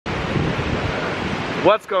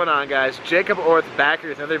What's going on, guys? Jacob Orth back here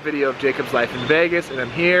with another video of Jacob's Life in Vegas, and I'm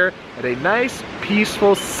here at a nice,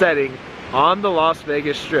 peaceful setting on the Las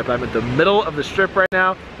Vegas Strip. I'm at the middle of the Strip right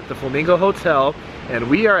now at the Flamingo Hotel, and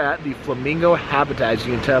we are at the Flamingo habitat, as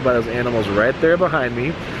you can tell by those animals right there behind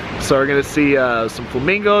me. So we're gonna see some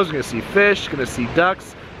flamingos, we're gonna see fish, gonna see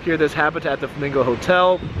ducks here at this habitat at the Flamingo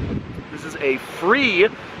Hotel. This is a free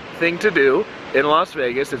thing to do in Las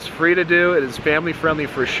Vegas. It's free to do, it is family friendly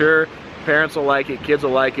for sure. Parents will like it, kids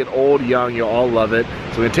will like it, old, young, you'll all love it.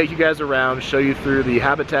 So we're gonna take you guys around, show you through the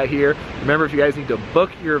habitat here. Remember, if you guys need to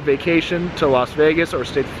book your vacation to Las Vegas or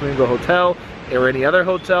stay at the Flamingo Hotel or any other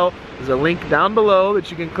hotel, there's a link down below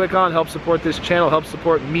that you can click on, help support this channel, help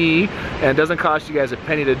support me, and it doesn't cost you guys a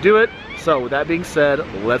penny to do it. So with that being said,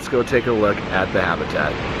 let's go take a look at the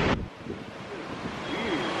habitat.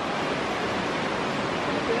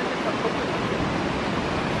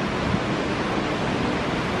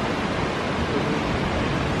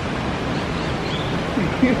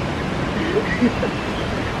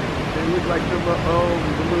 They look like the little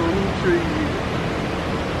trees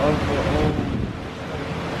of the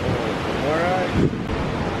alright.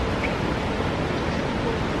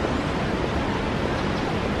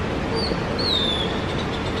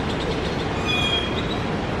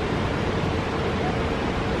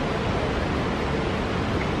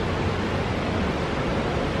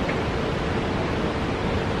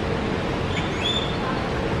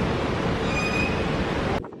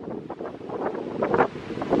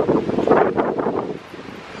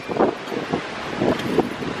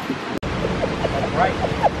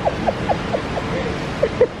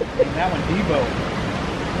 That one, Debo.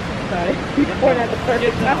 Sorry, you poured at the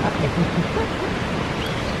perfect time.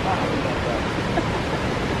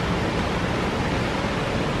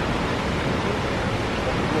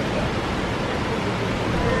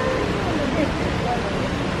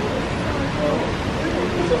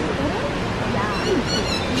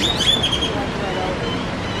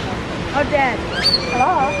 Oh, Dad.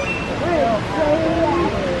 Hello.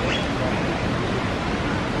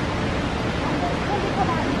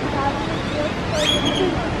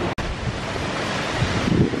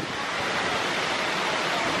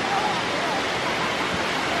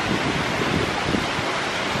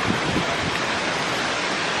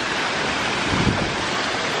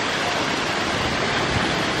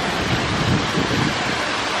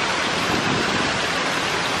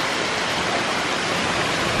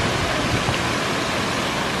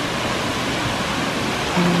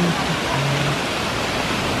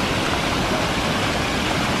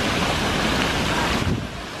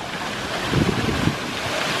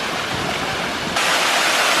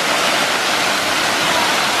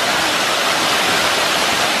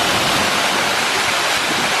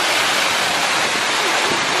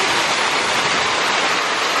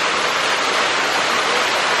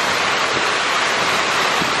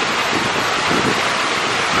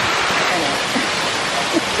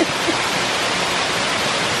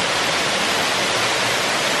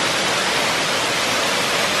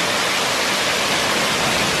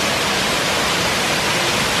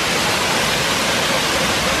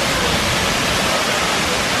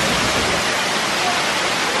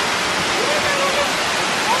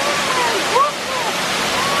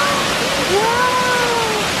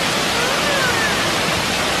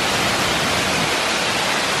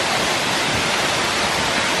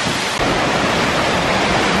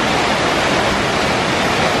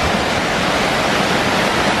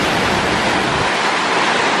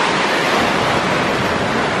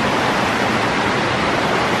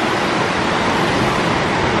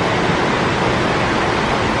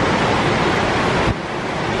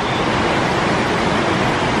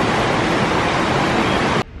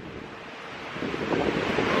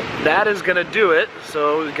 That is gonna do it.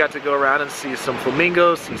 So we got to go around and see some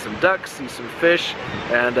flamingos, see some ducks, see some fish,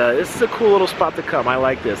 and this is a cool little spot to come. I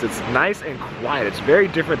like this. It's nice and quiet. It's very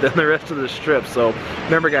different than the rest of the Strip. So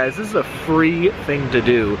remember, guys, this is a free thing to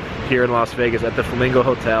do here in Las Vegas at the Flamingo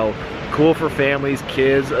Hotel. Cool for families,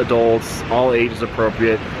 kids, adults, all ages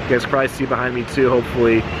appropriate. You guys can probably see behind me too,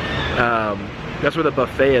 hopefully. That's where the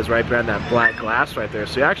buffet is, right behind that black glass right there.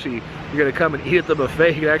 So you're gonna come and eat at the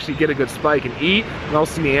buffet. You can actually get a good spike and eat and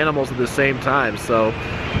also see the animals at the same time. So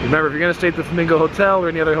remember, if you're gonna stay at the Flamingo Hotel or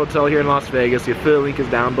any other hotel here in Las Vegas, the affiliate link is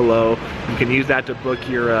down below. You can use that to book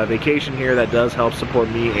your vacation here. That does help support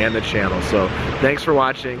me and the channel. So thanks for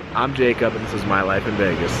watching. I'm Jacob, and this is My Life in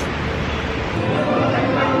Vegas.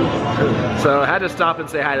 So I had to stop and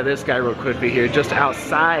say hi to this guy real quickly here, just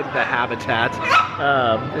outside the habitat.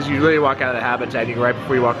 As you really walk out of the habitat, you go right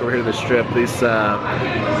before you walk over here to the Strip. These,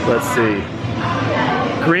 let's see,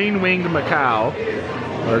 green-winged macaw,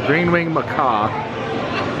 or green-winged macaw.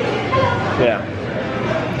 Yeah.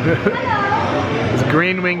 This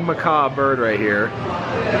green-winged macaw bird right here,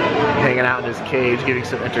 hanging out in his cage, getting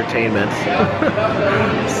some entertainment.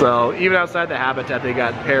 So even outside the habitat, they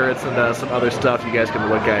got parrots and some other stuff you guys can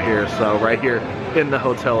look at here. So right here in the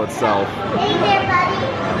hotel itself.